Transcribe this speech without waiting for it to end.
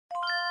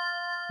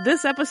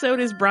This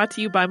episode is brought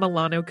to you by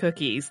Milano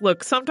Cookies.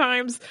 Look,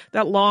 sometimes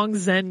that long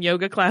Zen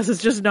yoga class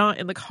is just not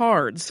in the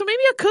cards, so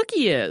maybe a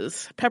cookie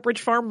is. Pepperidge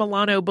Farm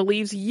Milano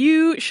believes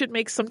you should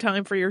make some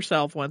time for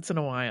yourself once in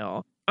a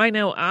while. I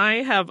know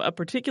I have a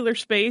particular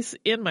space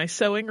in my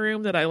sewing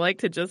room that I like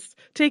to just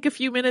take a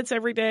few minutes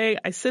every day.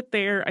 I sit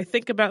there, I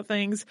think about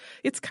things.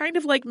 It's kind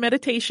of like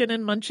meditation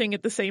and munching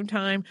at the same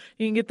time.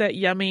 You can get that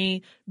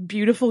yummy,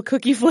 beautiful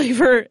cookie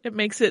flavor. It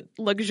makes it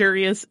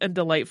luxurious and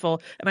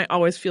delightful, and I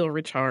always feel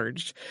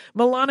recharged.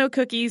 Milano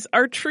cookies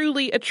are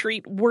truly a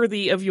treat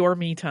worthy of your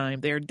me time.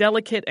 They're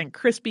delicate and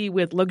crispy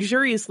with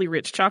luxuriously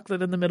rich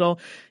chocolate in the middle.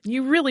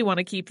 You really want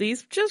to keep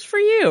these just for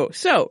you.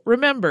 So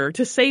remember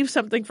to save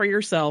something for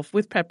yourself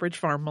with Pepperidge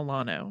Farm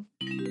Milano.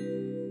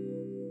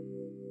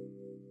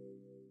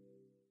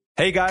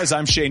 Hey guys,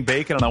 I'm Shane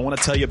Bacon, and I want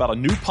to tell you about a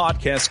new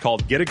podcast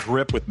called Get a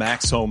Grip with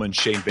Max Homa and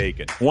Shane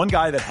Bacon. One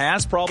guy that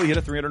has probably hit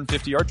a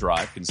 350-yard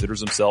drive, considers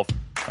himself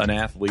an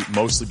athlete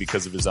mostly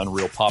because of his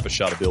unreal papa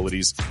shot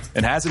abilities,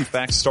 and has in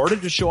fact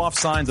started to show off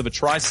signs of a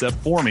tricep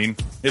forming,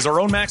 is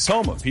our own Max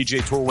Homa,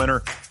 PGA Tour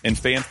winner and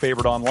fan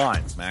favorite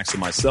online. Max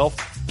and myself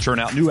churn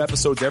out new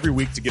episodes every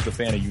week to give the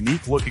fan a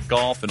unique look at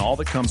golf and all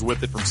that comes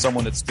with it from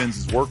someone that spends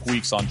his work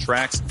weeks on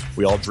tracks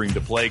we all dream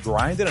to play,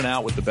 grinding it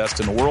out with the best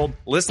in the world.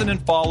 Listen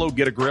and follow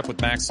Get a Grip with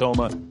Max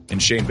Homa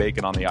and Shane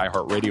Bacon on the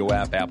iHeartRadio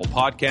app, Apple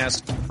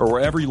Podcast, or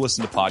wherever you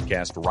listen to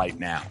podcasts right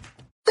now.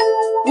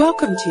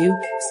 Welcome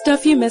to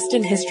Stuff You Missed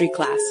in History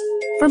Class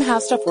from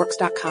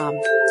HowStuffWorks.com.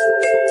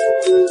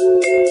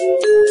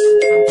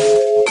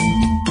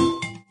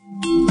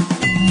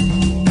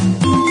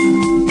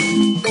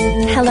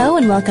 Hello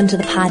and welcome to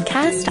the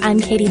podcast. I'm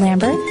Katie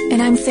Lambert.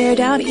 And I'm Sarah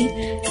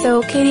Dowdy.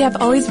 So, Katie, I've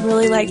always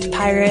really liked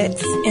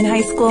pirates. In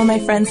high school, my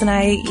friends and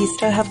I used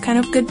to have kind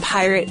of good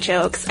pirate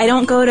jokes. I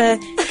don't go to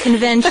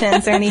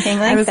conventions or anything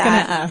like that. I was going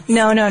to ask.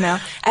 No.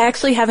 I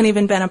actually haven't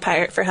even been a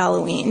pirate for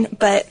Halloween,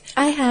 but...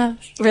 I have.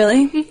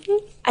 Really?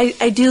 Mm-hmm.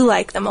 I do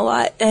like them a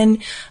lot.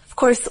 And, of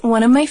course,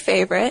 one of my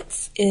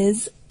favorites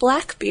is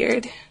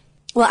Blackbeard.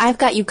 Well, I've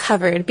got you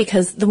covered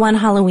because the one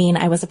Halloween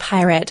I was a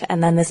pirate,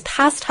 and then this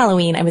past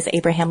Halloween I was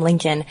Abraham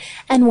Lincoln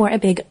and wore a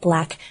big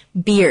black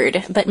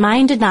beard. But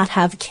mine did not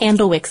have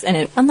candle wicks in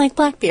it, unlike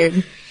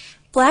Blackbeard.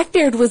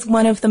 Blackbeard was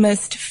one of the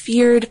most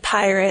feared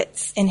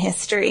pirates in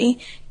history,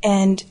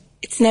 and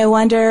it's no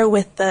wonder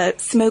with the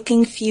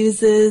smoking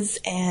fuses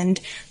and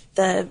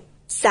the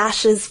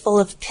sashes full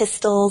of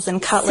pistols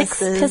and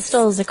cutlasses. 6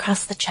 pistols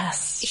across the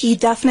chest. He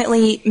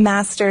definitely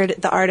mastered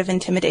the art of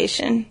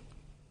intimidation.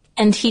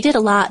 And he did a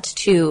lot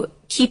to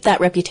keep that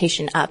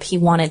reputation up. He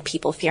wanted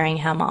people fearing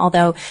him,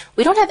 although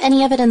we don't have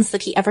any evidence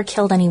that he ever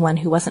killed anyone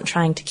who wasn't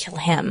trying to kill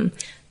him.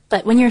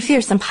 But when you're a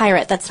fearsome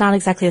pirate, that's not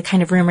exactly the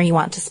kind of rumor you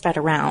want to spread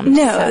around.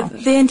 No,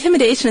 the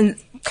intimidation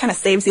kind of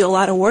saves you a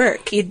lot of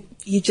work.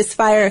 You just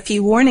fire a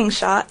few warning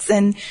shots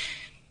and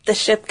the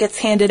ship gets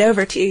handed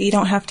over to you. You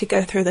don't have to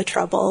go through the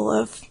trouble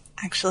of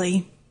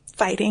actually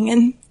fighting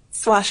and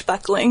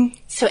swashbuckling.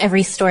 So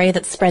every story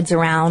that spreads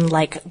around,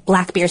 like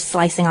Blackbeard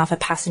slicing off a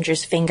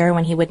passenger's finger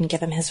when he wouldn't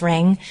give him his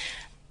ring,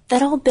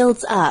 that all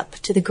builds up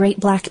to the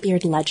great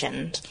Blackbeard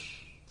legend.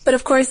 But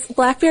of course,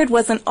 Blackbeard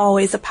wasn't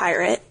always a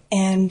pirate,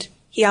 and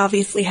he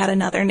obviously had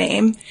another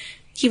name.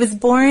 He was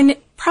born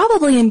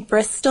probably in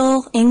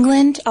Bristol,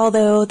 England,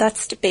 although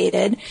that's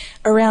debated,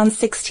 around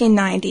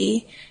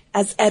 1690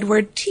 as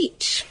Edward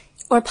Teach.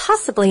 Or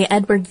possibly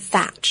Edward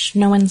Thatch.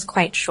 No one's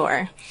quite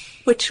sure.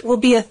 Which will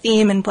be a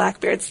theme in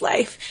Blackbeard's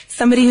life.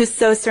 Somebody who's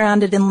so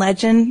surrounded in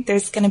legend,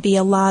 there's going to be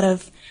a lot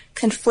of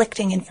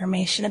conflicting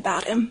information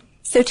about him.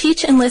 So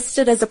Teach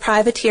enlisted as a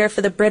privateer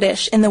for the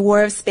British in the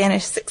War of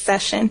Spanish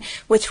Succession,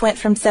 which went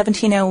from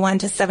 1701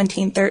 to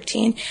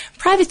 1713.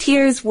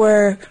 Privateers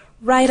were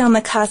right on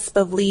the cusp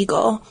of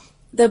legal.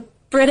 The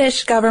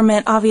British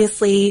government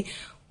obviously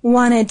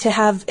wanted to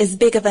have as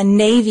big of a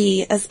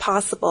navy as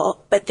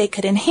possible, but they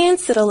could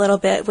enhance it a little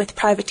bit with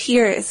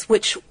privateers,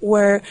 which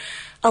were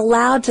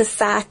allowed to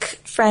sack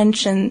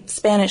French and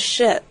Spanish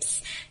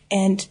ships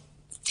and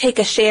take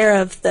a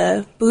share of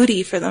the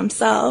booty for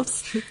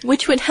themselves.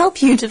 Which would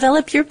help you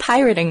develop your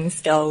pirating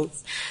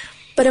skills.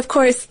 But of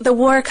course, the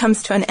war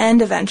comes to an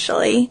end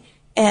eventually,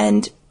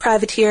 and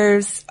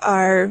privateers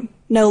are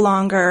no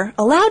longer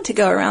allowed to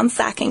go around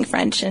sacking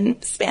French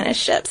and Spanish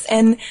ships.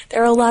 And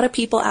there are a lot of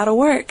people out of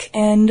work,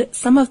 and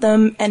some of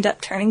them end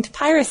up turning to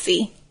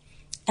piracy.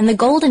 And the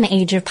golden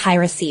age of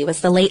piracy was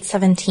the late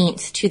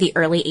 17th to the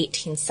early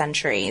 18th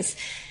centuries.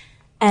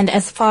 And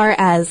as far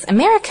as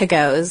America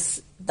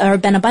goes, there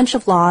have been a bunch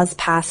of laws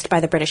passed by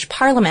the British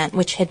Parliament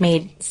which had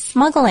made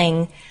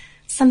smuggling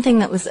something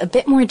that was a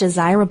bit more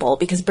desirable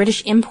because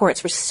British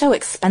imports were so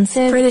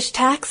expensive. British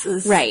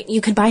taxes. Right.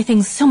 You could buy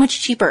things so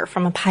much cheaper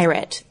from a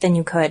pirate than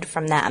you could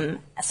from them.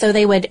 So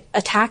they would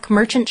attack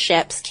merchant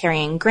ships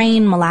carrying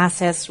grain,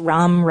 molasses,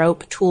 rum,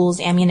 rope,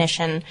 tools,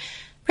 ammunition,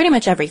 pretty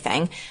much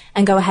everything,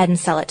 and go ahead and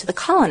sell it to the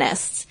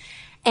colonists.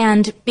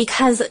 And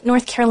because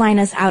North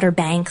Carolina's Outer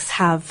Banks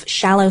have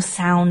shallow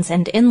sounds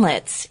and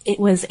inlets, it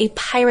was a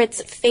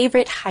pirate's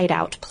favorite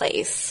hideout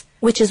place.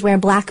 which is where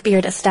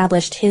Blackbeard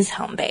established his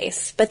home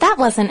base. But that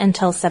wasn't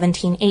until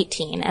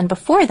 1718, and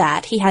before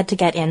that, he had to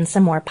get in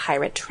some more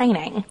pirate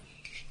training.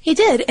 He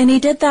did, and he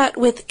did that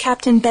with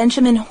Captain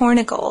Benjamin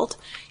Hornigold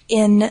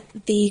in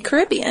the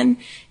Caribbean.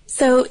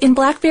 So in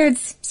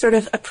Blackbeard's sort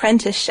of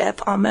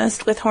apprenticeship,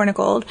 almost, with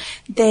Hornigold,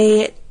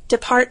 they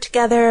depart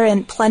together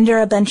and plunder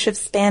a bunch of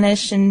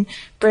Spanish and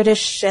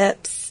British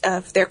ships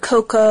of their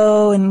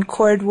cocoa and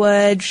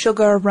cordwood,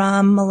 sugar,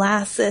 rum,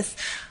 molasses,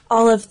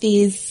 all of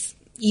these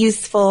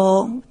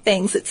useful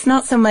things. It's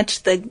not so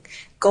much the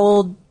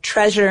gold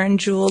treasure and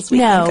jewels we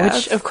think of. No,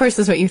 which of course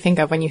is what you think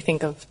of when you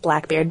think of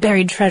Blackbeard,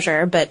 buried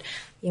treasure, but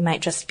you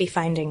might just be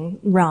finding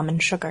rum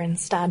and sugar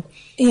instead.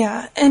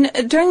 Yeah, and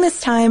during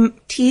this time,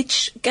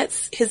 Teach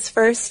gets his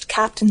first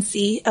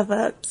captaincy of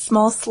a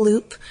small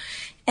sloop,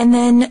 and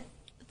then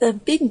the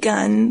big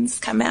guns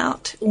come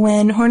out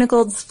when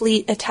Hornigold's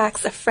fleet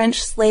attacks a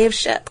French slave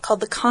ship called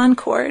the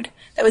Concorde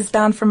that was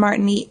bound for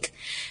Martinique.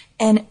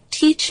 And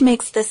Teach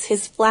makes this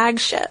his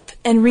flagship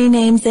and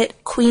renames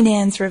it Queen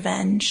Anne's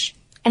Revenge.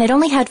 And it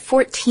only had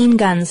 14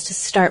 guns to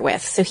start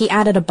with, so he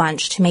added a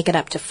bunch to make it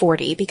up to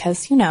 40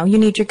 because, you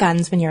need your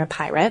guns when you're a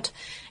pirate.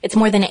 It's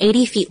more than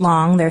 80 feet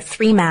long, there are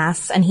 3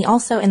 masts, and he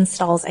also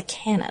installs a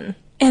cannon.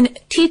 And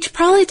Teach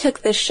probably took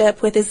this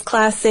ship with his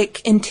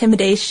classic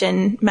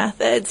intimidation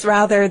methods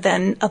rather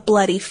than a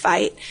bloody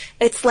fight.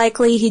 It's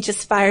likely he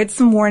just fired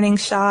some warning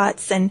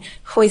shots and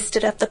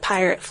hoisted up the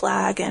pirate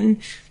flag and,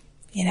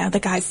 the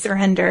guys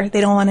surrender. They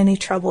don't want any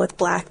trouble with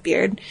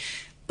Blackbeard.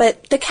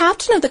 But the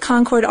captain of the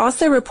Concorde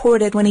also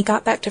reported when he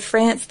got back to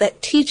France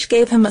that Teach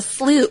gave him a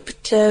sloop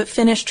to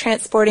finish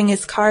transporting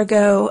his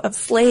cargo of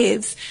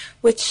slaves,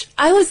 which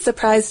I was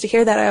surprised to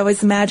hear that. I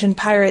always imagined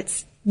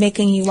pirates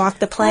making you walk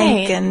the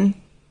plank Right.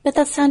 But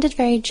that sounded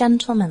very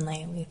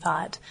gentlemanly, we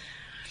thought.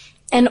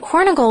 And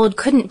Hornigold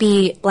couldn't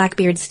be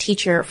Blackbeard's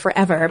teacher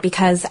forever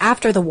because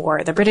after the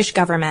war, the British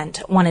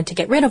government wanted to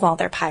get rid of all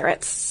their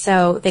pirates.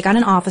 So they got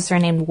an officer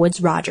named Woodes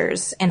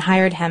Rogers and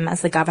hired him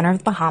as the governor of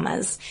the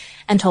Bahamas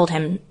and told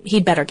him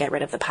he'd better get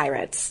rid of the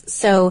pirates.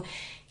 So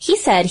he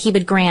said he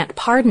would grant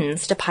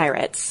pardons to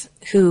pirates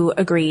who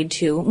agreed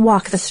to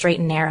walk the straight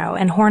and narrow.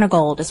 And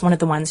Hornigold is one of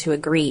the ones who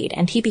agreed,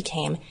 and he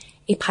became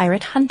a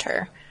pirate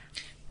hunter.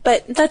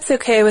 But that's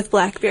okay with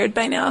Blackbeard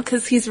by now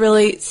because he's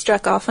really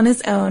struck off on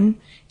his own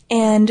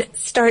and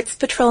starts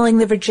patrolling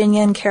the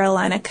Virginia and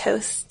Carolina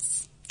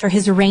coasts. For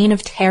his reign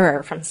of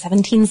terror from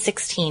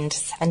 1716 to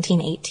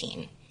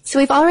 1718. So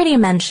we've already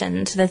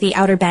mentioned that the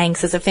Outer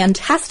Banks is a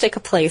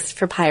fantastic place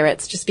for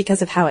pirates just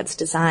because of how it's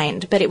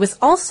designed, but it was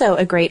also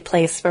a great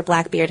place for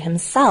Blackbeard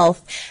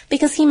himself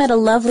because he met a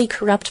lovely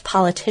corrupt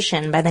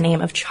politician by the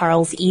name of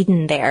Charles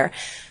Eden there,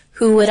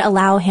 who would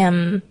allow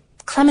him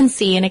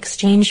clemency in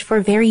exchange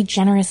for very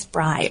generous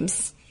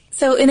bribes.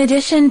 So in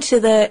addition to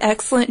the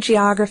excellent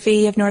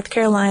geography of North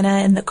Carolina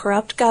and the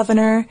corrupt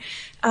governor,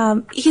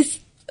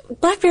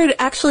 Blackbeard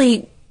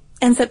actually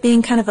ends up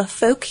being kind of a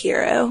folk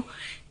hero.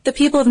 The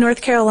people of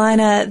North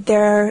Carolina,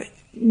 they're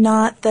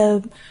not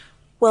the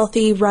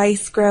wealthy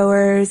rice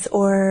growers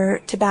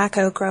or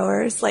tobacco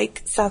growers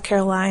like South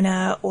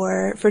Carolina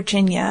or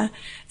Virginia.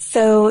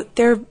 So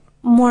they're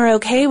more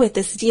okay with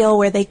this deal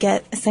where they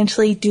get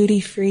essentially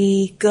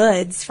duty-free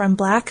goods from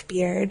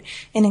Blackbeard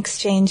in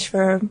exchange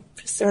for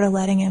sort of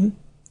letting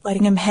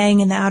him hang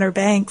in the Outer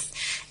Banks.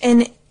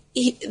 And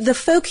the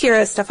folk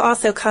hero stuff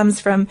also comes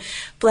from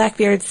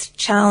Blackbeard's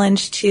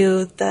challenge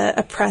to the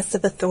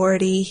oppressive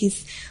authority.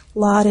 He's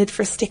lauded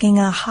for sticking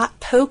a hot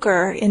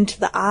poker into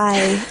the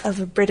eye of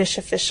a British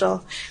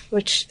official,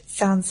 which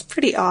sounds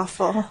pretty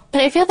awful.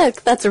 But I feel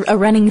like that's a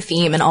running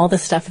theme in all the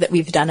stuff that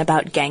we've done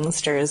about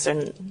gangsters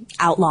and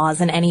outlaws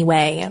in any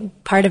way.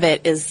 Part of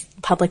it is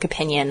public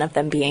opinion of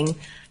them being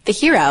the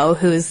hero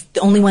who's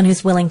the only one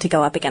who's willing to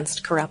go up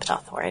against corrupt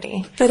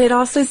authority. But it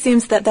also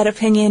seems that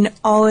opinion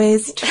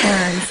always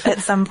turns at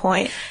some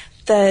point.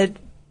 The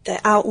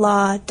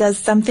outlaw does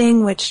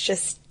something which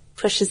just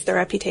pushes their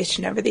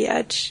reputation over the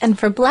edge. And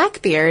for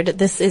Blackbeard,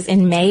 this is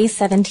in May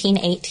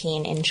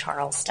 1718 in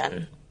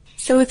Charleston.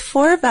 So with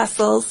 4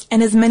 vessels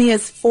and as many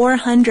as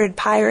 400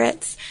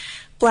 pirates,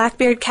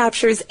 Blackbeard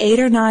captures 8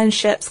 or 9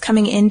 ships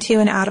coming into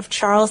and out of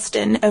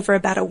Charleston over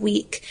about a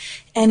week.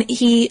 And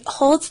he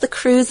holds the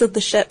crews of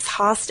the ships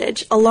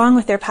hostage along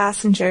with their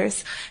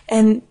passengers.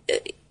 And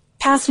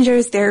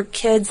passengers, their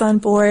kids on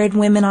board,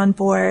 women on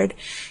board.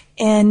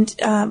 And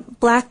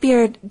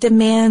Blackbeard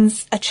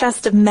demands a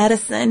chest of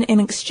medicine in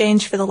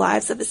exchange for the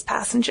lives of his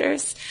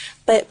passengers.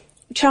 But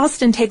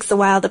Charleston takes a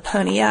while to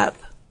pony up.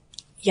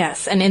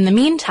 Yes, and in the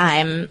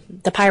meantime,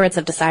 the pirates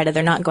have decided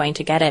they're not going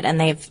to get it, and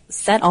they've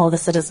set all the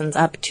citizens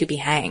up to be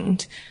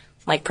hanged.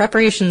 Like,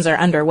 preparations are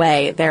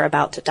underway, they're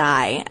about to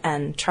die,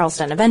 and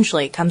Charleston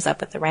eventually comes up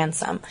with the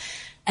ransom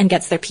and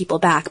gets their people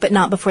back, but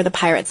not before the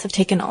pirates have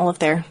taken all of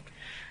their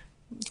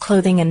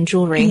clothing and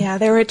jewelry. Yeah,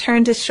 they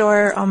return to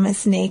shore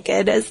almost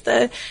naked as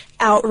the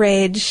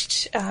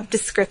outraged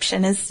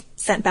description is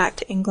sent back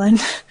to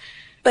England.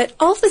 But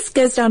all this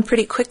goes down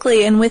pretty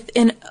quickly, and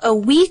within a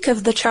week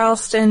of the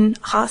Charleston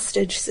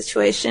hostage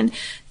situation,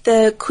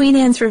 the Queen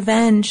Anne's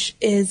Revenge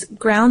is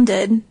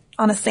grounded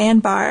on a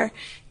sandbar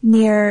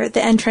near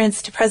the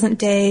entrance to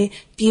present-day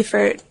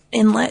Beaufort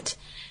Inlet.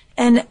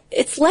 And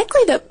it's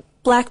likely that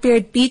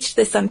Blackbeard beached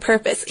this on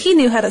purpose. He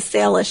knew how to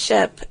sail a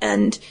ship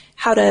and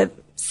how to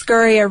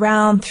scurry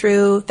around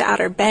through the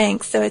Outer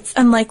Banks, so it's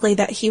unlikely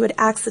that he would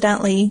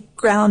accidentally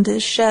ground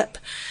his ship.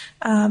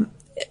 And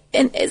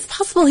it's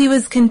possible he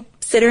was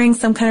considering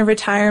some kind of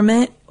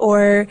retirement,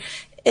 or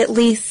at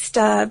least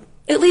trying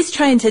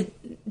to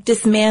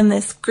disman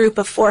this group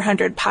of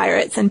 400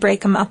 pirates and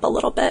break them up a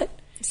little bit.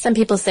 Some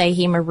people say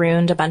he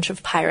marooned a bunch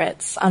of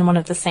pirates on one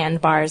of the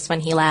sandbars when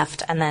he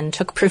left and then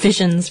took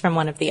provisions from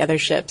one of the other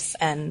ships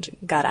and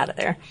got out of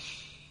there.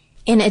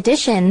 In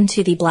addition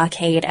to the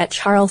blockade at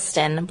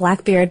Charleston,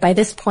 Blackbeard by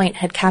this point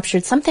had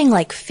captured something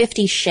like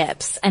 50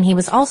 ships, and he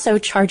was also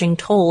charging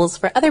tolls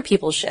for other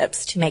people's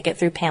ships to make it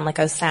through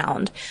Pamlico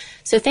Sound.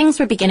 So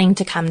things were beginning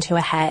to come to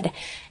a head,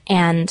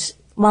 and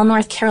while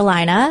North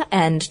Carolina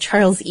and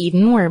Charles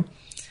Eden were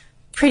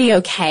pretty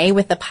okay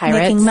with the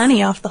pirates. Making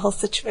money off the whole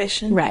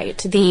situation. Right.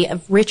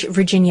 The rich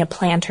Virginia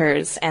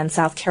planters and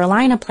South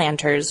Carolina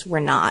planters were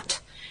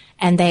not.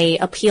 And they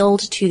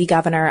appealed to the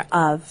governor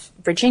of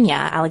Virginia,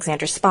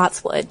 Alexander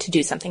Spotswood, to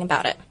do something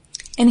about it.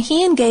 And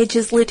he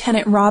engages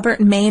Lieutenant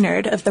Robert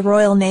Maynard of the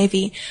Royal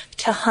Navy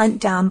to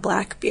hunt down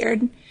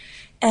Blackbeard.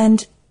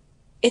 And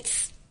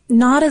it's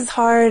not as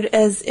hard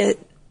as it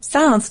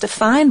sounds to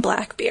find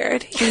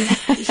Blackbeard.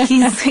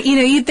 He's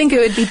you'd think it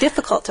would be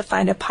difficult to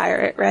find a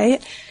pirate,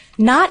 right?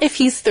 Not if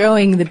he's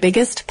throwing the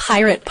biggest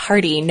pirate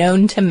party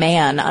known to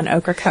man on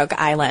Ocracoke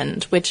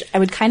Island, which I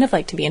would kind of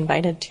like to be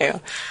invited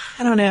to.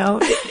 I don't know.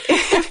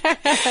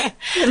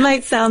 It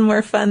might sound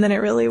more fun than it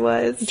really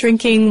was.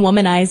 Drinking,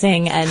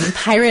 womanizing, and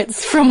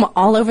pirates from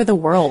all over the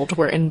world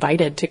were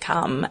invited to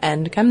come,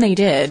 and come they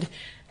did,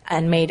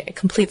 and made a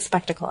complete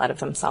spectacle out of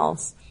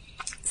themselves.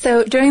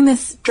 So during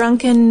this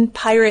drunken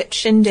pirate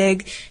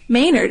shindig,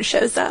 Maynard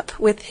shows up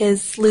with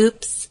his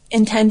sloops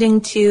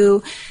intending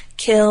to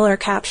kill or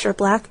capture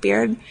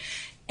Blackbeard.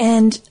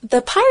 And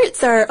the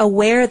pirates are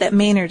aware that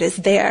Maynard is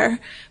there,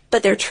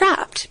 but they're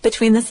trapped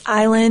between this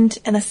island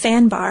and a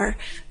sandbar.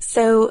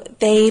 So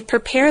they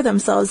prepare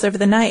themselves over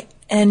the night.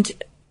 And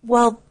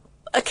while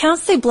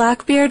accounts say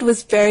Blackbeard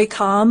was very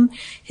calm,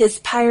 his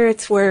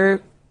pirates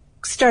were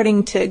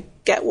starting to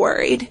get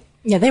worried.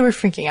 Yeah, they were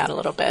freaking out a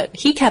little bit.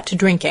 He kept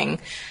drinking.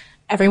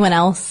 Everyone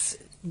else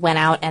went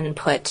out and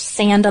put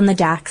sand on the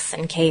decks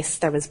in case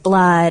there was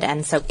blood,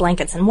 and soaked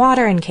blankets in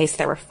water in case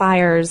there were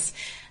fires,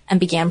 and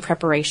began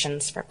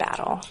preparations for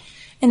battle.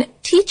 And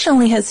Teach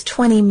only has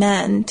 20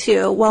 men,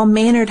 too, while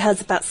Maynard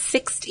has about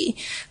 60.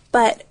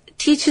 But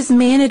Teach's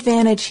main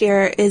advantage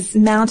here is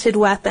mounted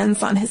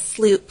weapons on his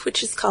sloop,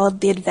 which is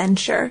called the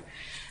Adventure.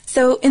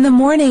 So in the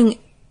morning,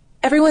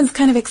 everyone's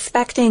kind of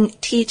expecting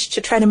Teach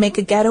to try to make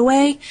a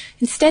getaway.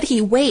 Instead,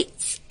 he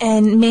waits,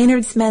 and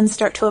Maynard's men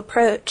start to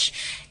approach.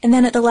 And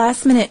then at the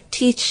last minute,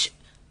 Teach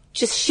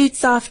just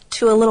shoots off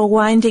to a little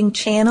winding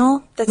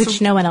channel.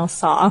 Which no one else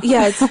saw.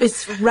 Yeah,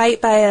 it's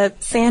right by a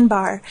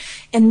sandbar.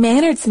 And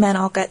Maynard's men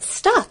all got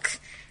stuck.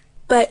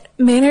 But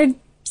Maynard's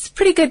a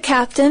pretty good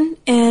captain,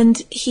 and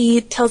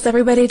he tells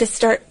everybody to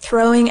start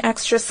throwing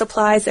extra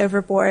supplies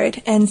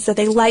overboard. And so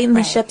they lighten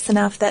the ships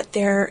enough that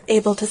they're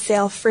able to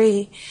sail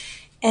free.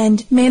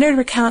 And Maynard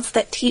recounts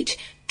that Teach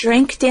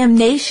drank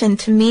damnation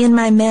to me and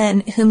my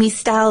men, whom he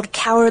styled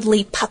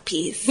cowardly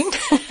puppies.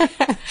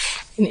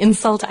 An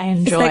insult I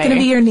enjoy. Is that going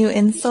to be your new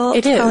insult?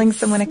 It is. Calling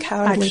someone a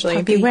cowardly Actually,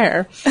 puppy.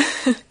 beware.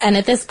 And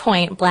at this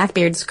point,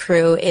 Blackbeard's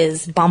crew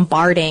is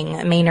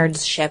bombarding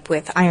Maynard's ship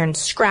with iron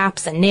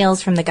scraps and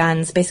nails from the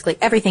guns, basically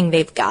everything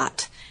they've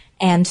got.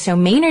 And so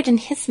Maynard and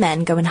his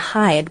men go and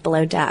hide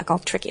below deck, all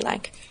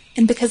tricky-like.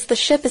 And because the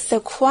ship is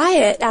so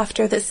quiet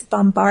after this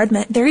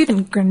bombardment, there are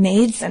even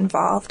grenades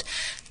involved.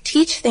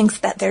 Teach thinks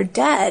that they're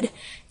dead,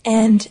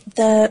 and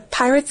the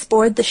pirates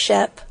board the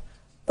ship,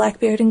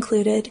 Blackbeard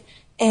included,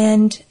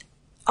 and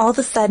all of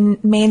a sudden,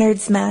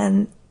 Maynard's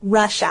men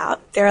rush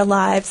out. They're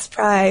alive,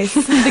 surprise.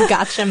 The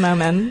gotcha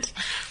moment.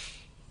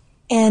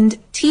 And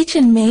Teach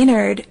and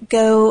Maynard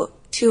go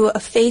to a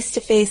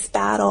face-to-face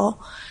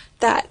battle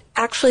that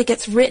actually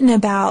gets written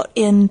about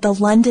in the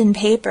London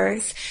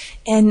papers,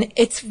 and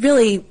it's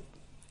really...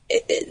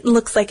 It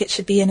looks like it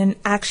should be in an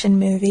action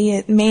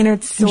movie.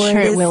 Maynard's sword I'm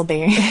sure it will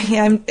be.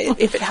 Yeah,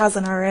 if it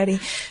hasn't already.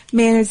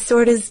 Maynard's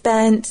sword is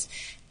bent.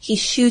 He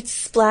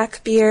shoots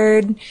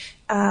Blackbeard.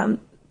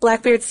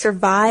 Blackbeard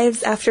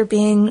survives after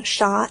being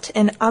shot.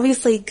 And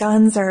obviously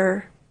guns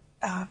are,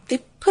 they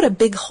put a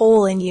big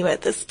hole in you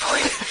at this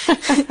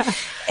point.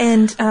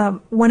 And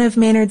one of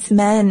Maynard's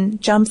men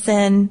jumps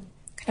in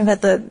kind of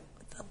at the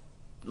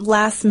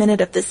last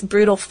minute of this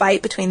brutal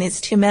fight between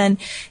these two men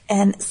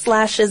and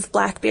slashes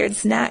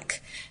Blackbeard's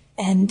neck.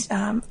 And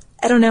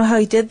I don't know how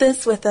he did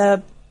this with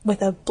a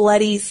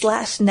bloody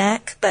slashed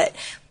neck, but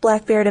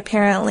Blackbeard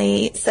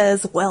apparently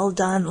says, "Well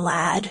done,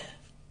 lad."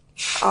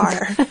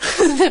 are.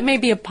 That may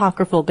be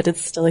apocryphal, but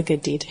it's still a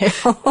good detail.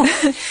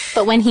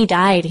 But when he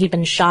died, he'd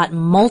been shot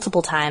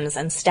multiple times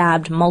and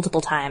stabbed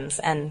multiple times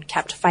and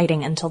kept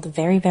fighting until the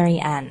very, very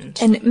end.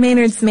 And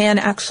Maynard's man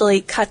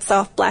actually cuts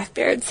off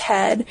Blackbeard's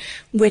head,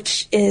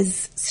 which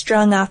is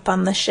strung up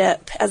on the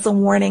ship as a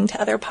warning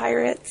to other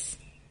pirates.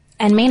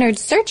 And Maynard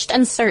searched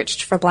and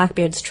searched for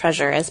Blackbeard's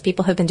treasure, as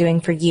people have been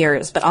doing for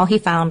years, but all he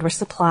found were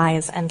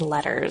supplies and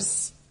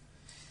letters.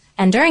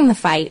 And during the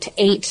fight,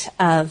 8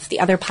 of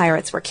the other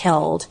pirates were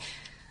killed.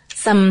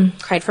 Some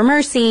cried for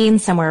mercy,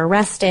 some were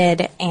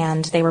arrested,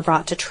 and they were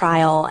brought to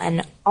trial,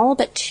 and all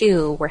but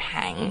 2 were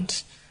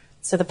hanged.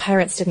 So the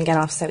pirates didn't get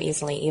off so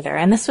easily either.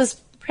 And this was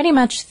pretty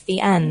much the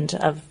end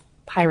of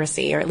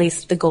piracy, or at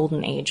least the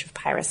golden age of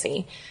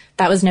piracy.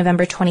 That was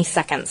November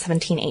 22nd,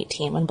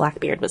 1718, when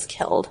Blackbeard was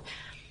killed.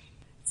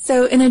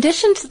 So in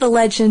addition to the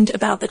legend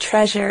about the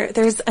treasure,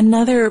 there's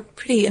another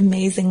pretty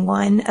amazing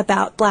one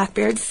about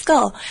Blackbeard's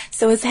skull.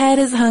 So his head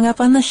is hung up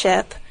on the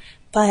ship,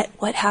 but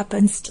what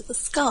happens to the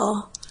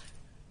skull?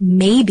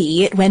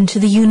 Maybe it went to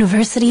the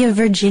University of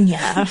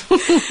Virginia.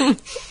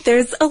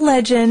 There's a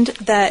legend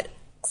that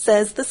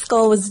says the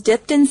skull was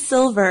dipped in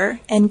silver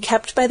and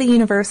kept by the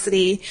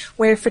university,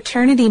 where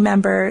fraternity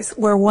members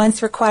were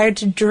once required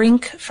to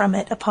drink from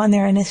it upon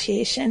their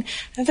initiation.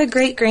 I have a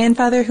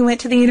great-grandfather who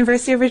went to the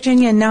University of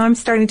Virginia, and now I'm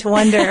starting to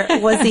wonder,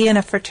 was he in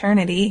a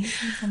fraternity?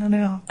 I don't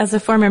know. As a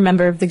former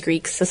member of the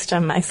Greek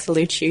system, I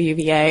salute you,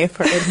 UVA,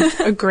 for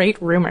a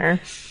great rumor.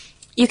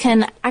 You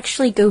can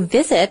actually go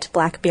visit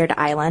Blackbeard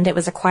Island. It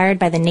was acquired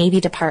by the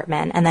Navy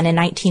Department, and then in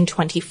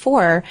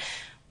 1924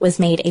 was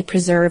made a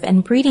preserve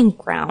and breeding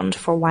ground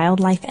for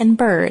wildlife and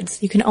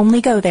birds. You can only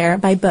go there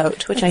by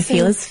boat, which I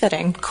feel is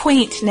fitting.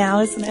 Quaint now,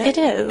 isn't it? It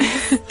is.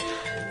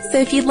 So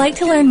if you'd like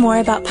to learn more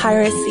about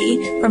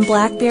piracy from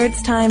Blackbeard's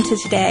time to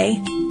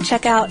today,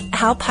 check out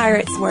How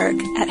Pirates Work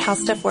at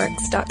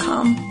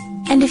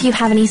howstuffworks.com. And if you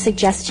have any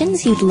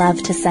suggestions you'd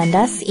love to send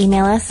us,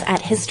 email us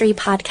at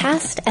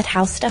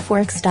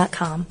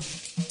historypodcast@howstuffworks.com.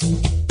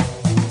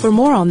 For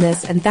more on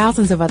this and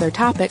thousands of other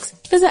topics,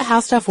 visit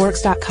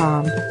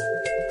howstuffworks.com.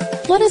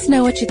 Let us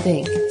know what you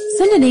think.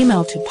 Send an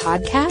email to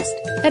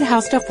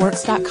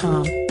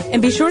podcast@howstuffworks.com.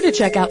 And be sure to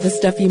check out the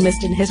Stuff You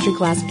Missed in History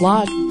Class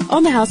blog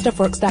on the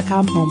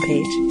howstuffworks.com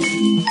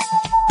homepage.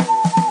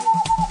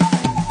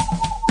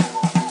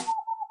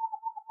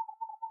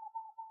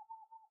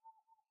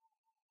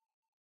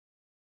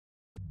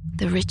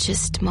 The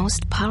richest,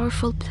 most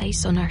powerful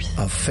place on earth.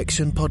 A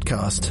fiction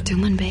podcast.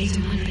 Tumen Bay.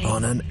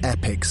 On an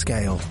epic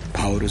scale.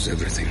 Power is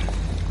everything.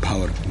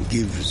 Power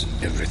gives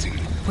everything.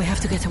 We have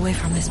to get away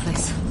from this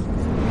place.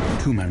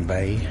 Tumen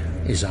Bay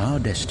is our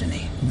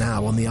destiny.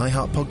 Now on the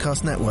iHeart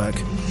Podcast Network,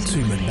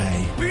 Tumen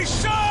Bay. We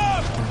serve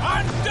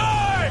and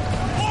die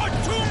for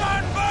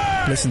Tumen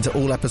Bay! Listen to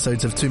all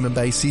episodes of Tumen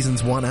Bay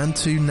Seasons 1 and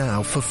 2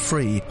 now for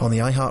free on the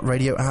iHeart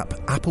Radio app,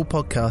 Apple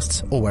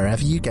Podcasts, or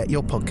wherever you get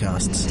your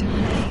podcasts.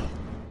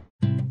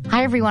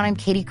 Hi, everyone. I'm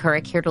Katie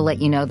Couric, here to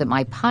let you know that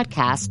my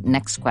podcast,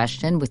 Next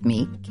Question with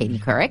me, Katie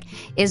Couric,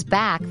 is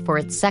back for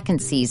its 2nd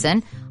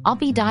season. I'll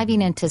be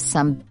diving into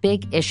some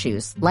big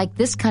issues, like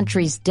this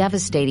country's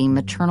devastating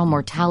maternal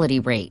mortality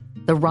rate,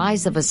 the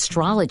rise of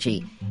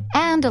astrology,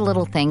 and a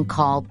little thing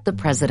called the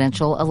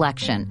presidential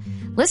election.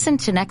 Listen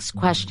to Next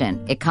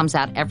Question. It comes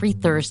out every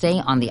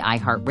Thursday on the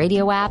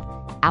iHeartRadio app,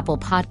 Apple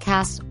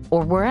Podcasts,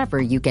 or wherever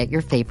you get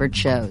your favorite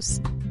shows.